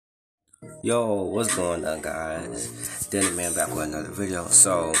Yo, what's going on, guys? Danny Man back with another video.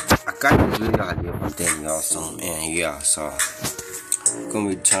 So I got this video idea from Danny also, and yeah, so I'm gonna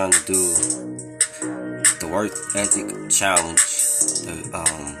be trying to do the work ethic challenge.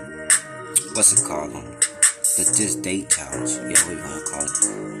 What's it called? The this date challenge. Yeah, what you gonna call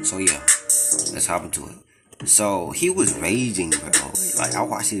it? So yeah, let's hop into it. So he was raging, bro. Like I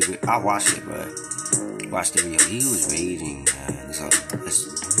watched it, bro. Watched the video. He was raging, man. So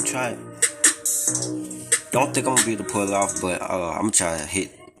let's try it. Don't think I'm gonna be able to pull it off, but I'm gonna try to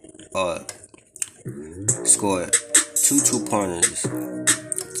hit score two 2-pointers. I'm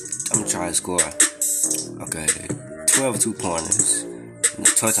gonna try to score 12 2-pointers.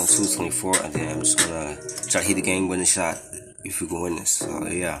 12 times 2 is 24, and then I'm just gonna try to hit the game winning shot if we can win this. So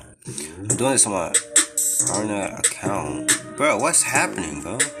yeah, I'm doing this on my partner account. Bro, what's happening,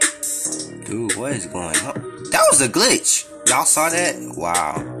 bro? Dude, what is going on? That was a glitch. Y'all saw that?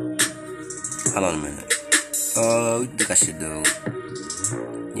 Wow. Hold on a minute. What do you think I should do?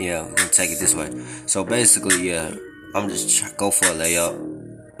 Yeah, we're gonna take it this way. So basically, yeah, I'm just go for a layup.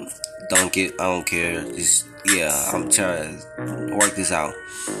 Dunk it, I don't care. Just, yeah, I'm trying to work this out.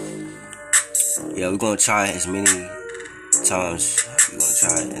 Yeah, we're gonna try as many times. We're gonna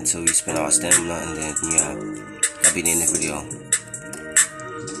try it until we spend our stamina, and then, yeah, that'll be the end of the video.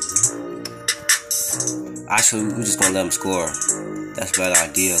 Actually, we're just gonna let him score. That's a better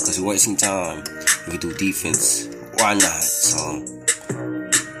idea, because we're wasting time. We do defense. Why not? So,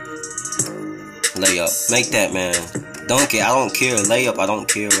 layup. Make that, man. Dunk it. I don't care. Layup. I don't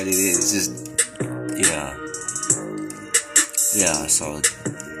care what it is. Just, yeah. Yeah, so,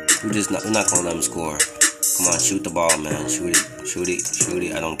 we're not gonna let him score. Come on, shoot the ball, man. Shoot it. Shoot it. Shoot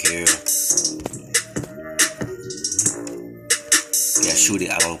it. I don't care. Yeah, shoot it.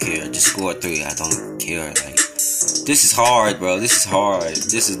 I don't care. Just score 3. I don't care. Like, this is hard, bro. This is hard.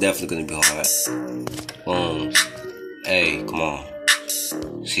 This is definitely gonna be hard. Boom. Hey, come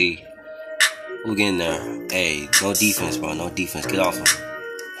on. See? We're getting there. Hey, no defense, bro. No defense. Get off him.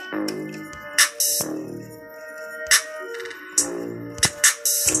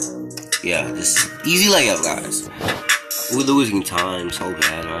 Yeah, just easy layup, guys. We're losing time so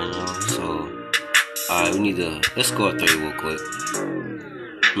bad right now. So, alright, we need to, let's score 3 real quick.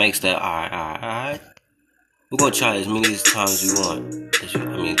 Makes that, alright. We're gonna try as many times as we want.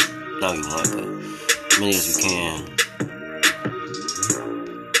 Not we want, but as many as we can.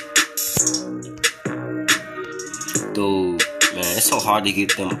 Dude, man, it's so hard to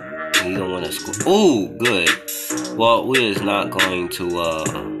get them when you don't want to score. Oh, good. Well, we is not going to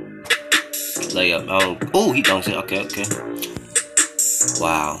lay up. Oh, he dunks it. Okay.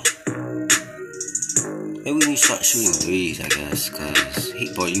 Wow. Maybe we need to start shooting 3s, I guess, cause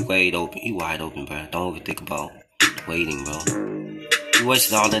you wide open, bro. Don't even think about waiting, bro. You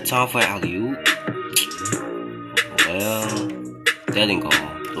wasted all that time for alley-oop. Well, that didn't go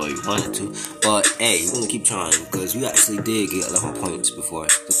the way we wanted to. But hey, we're gonna keep trying, cause we actually did get 11 points before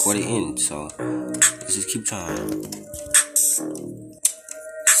the quarter end. So let's just keep trying.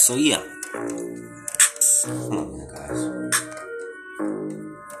 So yeah. Come on, guys.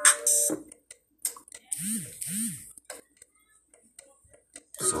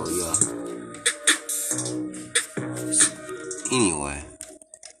 So yeah. Anyway,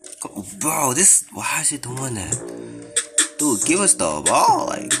 bro, why is it doing that? Dude, give us the ball,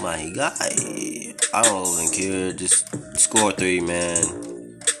 like my guy. I don't even care. Just score 3, man.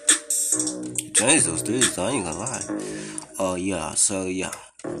 Change those 3s. I ain't gonna lie. Yeah. So yeah,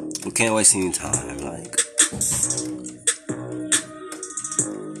 we can't waste any time. Like.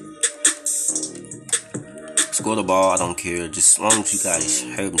 Score the ball, I don't care. Just as long as you guys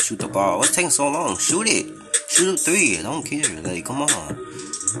help me shoot the ball. What's taking so long? Shoot it. Shoot 3. I don't care. Like, come on.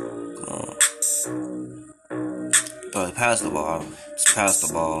 Pass the ball. Just pass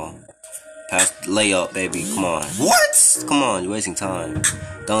the ball. Pass the layup, baby. Come on. What? Come on, you're wasting time.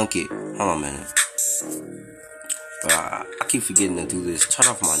 Dunk it. Hold on a minute. Bro, I keep forgetting to do this. Turn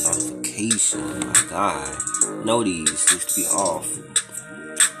off my notification. My God. No, these needs to be off.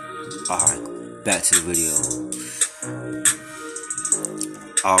 Alright. Back to the video.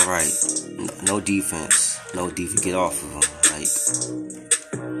 Alright. No defense. No defense. Get off of them. Like.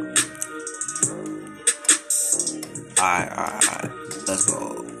 Alright. Let's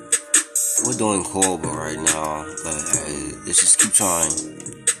go. We're doing horrible right now. But let's just keep trying.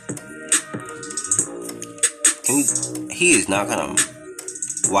 He is not gonna.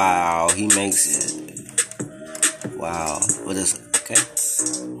 Wow. He makes it. Wow. What is it? Okay.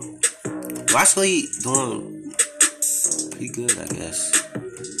 We're actually doing pretty good, I guess.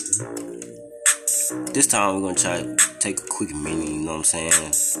 this time we're gonna try to take a quick mini, you know what I'm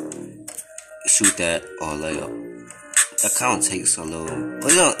saying? Shoot that or layup. That kind of takes a little,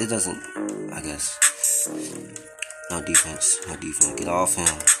 well, it doesn't, I guess. No defense. Get off him.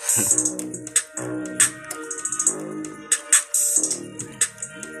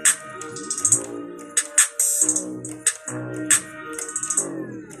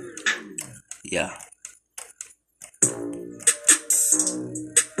 Yeah.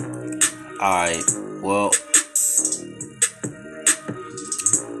 Alright, well,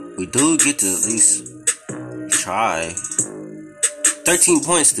 we do get to at least try 13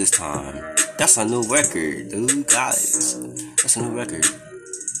 points this time. That's a new record, dude, guys. That's a new record.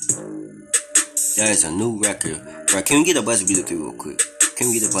 That is a new record. Bro, can we get a buzzer beater through real quick? Can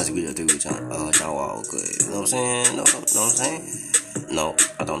we get a buzzer beater through with John Wall? Good. You know what I'm saying? Know what I'm saying? No,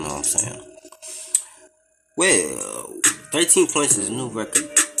 I don't know what I'm saying. Well, 13 points is a new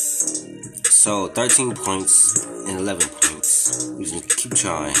record. So 13 points and 11 points. We just keep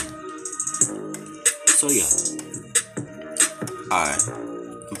trying. So yeah. Alright.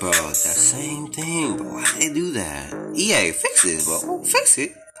 Bro, that same thing, bro. Why they do that? EA, fix this, bro. Fix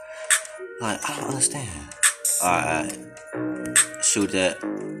it. Like, I don't understand. Alright. Shoot that.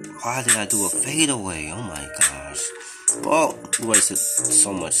 Why did I do a fadeaway? Oh my gosh. Well, we wasted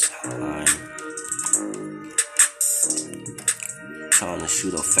so much time trying to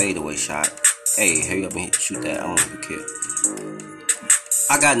shoot a fadeaway shot. Hey, hurry up and shoot that. I'm gonna kill.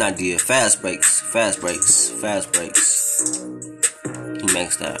 I got an idea. Fast breaks. He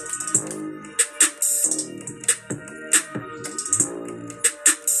makes that.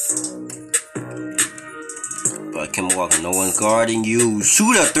 But Kemba Walker, no one's guarding you.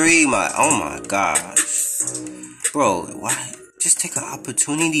 Shoot a three, oh my gosh. Bro, why? Just take an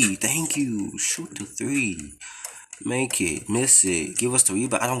opportunity. Thank you. Shoot the three. Make it. Miss it. Give us the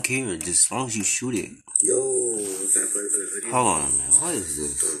rebound. I don't care. Just as long as you shoot it. Yo, that hold on, man. What is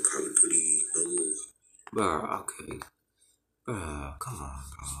this? Don't call it pretty. Bro, okay. Bro, come on,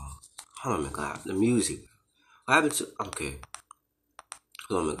 bro. Hold on, my God. The music. What happened to... Okay.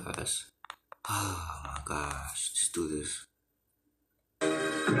 Hold on, my gosh. Oh, my gosh. Just do this.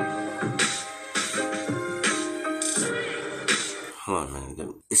 Hold on,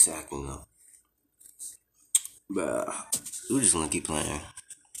 man. It's acting up. Bruh, we're just gonna keep playing.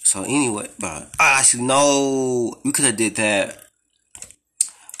 So anyway, bruh, actually no, we could have did that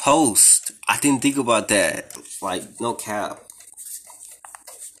post. I didn't think about that. Like, no cap.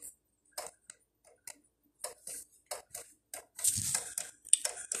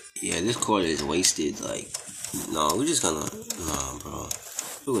 Yeah, this quarter is wasted. Like, no, we're just gonna, nah, bro.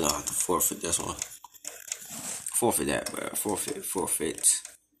 We're gonna have to forfeit this one. Forfeit that, bro. Forfeit.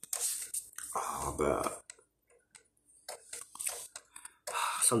 Oh, bro.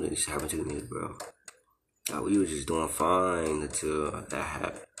 Something just happened to me, bro. We were just doing fine until that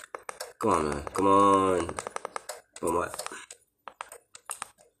happened. Come on, man. Come on. Oh my.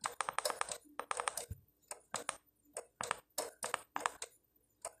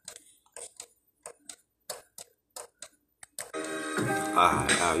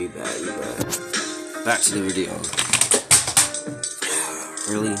 Alright, you bad. Back to the video.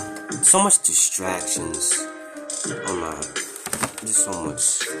 Really? So much distractions on my... Just so much.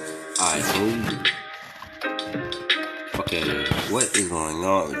 Alright, okay, what is going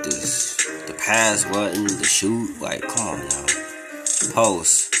on with this? The pass button, the shoot, like, come on now.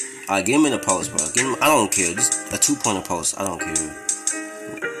 Post. Alright, give me the post, bro. I don't care. Just a 2-pointer post. I don't care.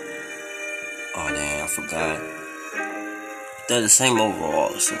 Oh, damn, I forgot. They're the same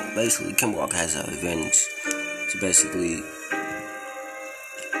overall, so basically, Kemba Walker has an advantage to basically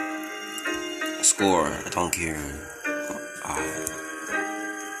score. I don't care.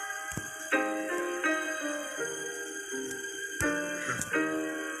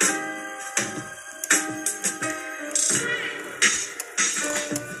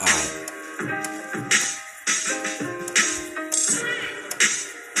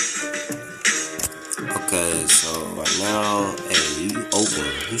 Okay, so right now, hey, you open.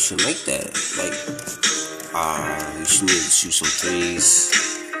 You should make that. Like, you should need to shoot some threes.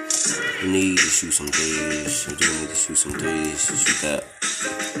 You need to shoot some threes. You do need to shoot some threes. Shoot that.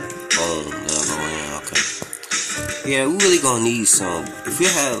 Boom. That'll go in. Okay. Yeah, we really gonna need some. If we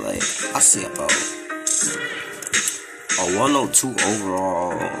had, like, I say about a 102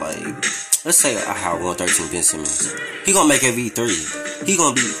 overall, like, let's say I have 113 Ben Simmons. He gonna make every three. He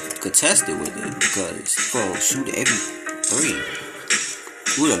gonna be contested with it because he gonna shoot every three.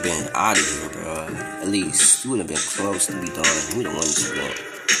 We would have been out of here, bro. At least we would have been close to be done. We the ones who won.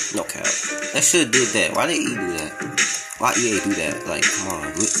 No cap. They should have did that. Why did EA do that? Why EA do that? Like, come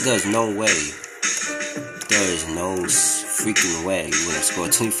on. There's no way there is no freaking way you're gonna score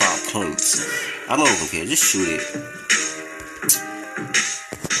 25 points. I don't even care. Just shoot it.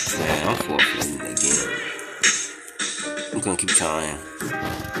 Man, I'm forfeiting again. I'm gonna keep trying.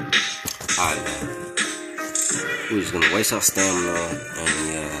 Alright, man. We're just gonna waste our stamina and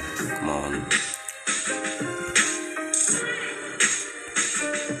yeah, come on.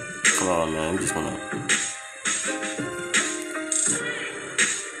 Come on, man. We're just gonna.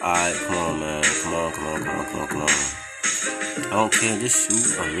 Alright, come on, man. Come on. I don't care. Just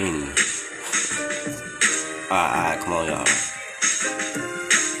shoot a mini. Alright, come on, y'all.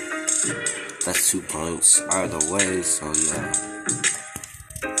 That's 2 points either way, so yeah.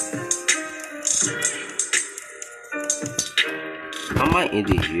 I might end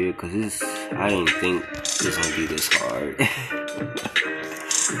it here because I didn't think this gonna be this hard.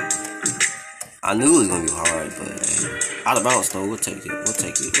 I knew it was gonna be hard, but out of bounds though, we'll take it.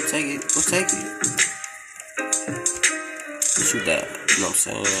 Shoot that, you know what I'm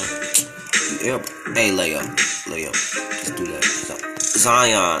saying? Hey, layup. Just do that.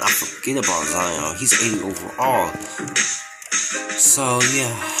 Zion, I forget about Zion. He's 80 overall. So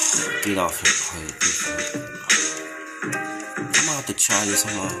yeah, get off here, play different. I'm gonna have to try this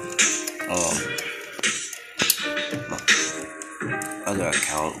on my other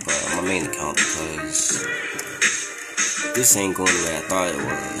account, but my main account, because this ain't going the way I thought it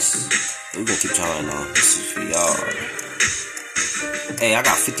was. We're gonna keep trying though. This is for y'all. Hey, I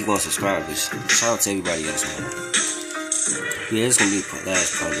got 51 subscribers. Shout out to everybody else, man. Yeah, this is gonna be the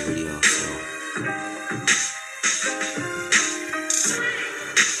last part of the video, so.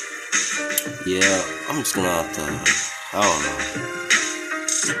 Yeah, I'm just gonna have to, I don't know.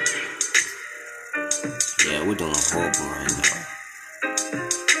 Yeah, we're doing horrible right now.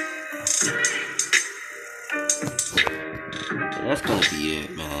 Yeah, that's gonna be it,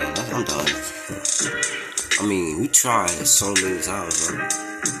 man. I'm done. I mean, we tried so many times, bro.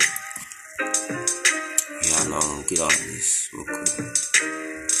 Yeah, I know. Get off this real quick.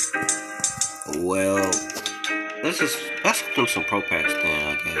 Well, let's do some pro packs then, I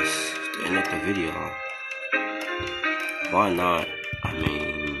guess. To end up the video. Why not? I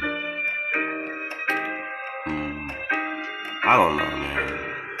mean, I don't know, man.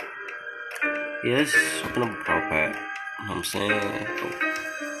 Yeah, let's open up a pro pack. You know what I'm saying?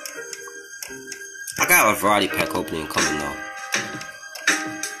 I got a variety pack opening coming though.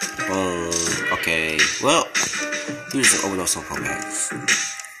 Boom. Okay. Well, we just open up some pro packs.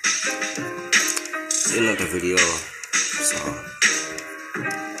 End of the video. So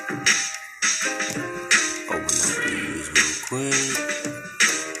open up these real quick.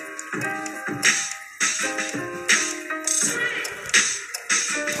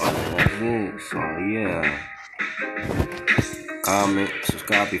 So yeah. Comment,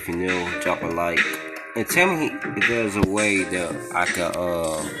 subscribe if you're new, drop a like. And tell me if there's a way that I could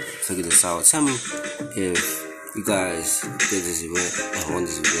figure this out. Tell me if you guys did this event and won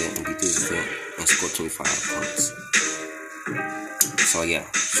this event and beat this event and scored 25 points. So yeah,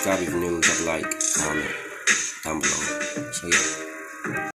 subscribe if you're new, drop a like, comment down below. So yeah.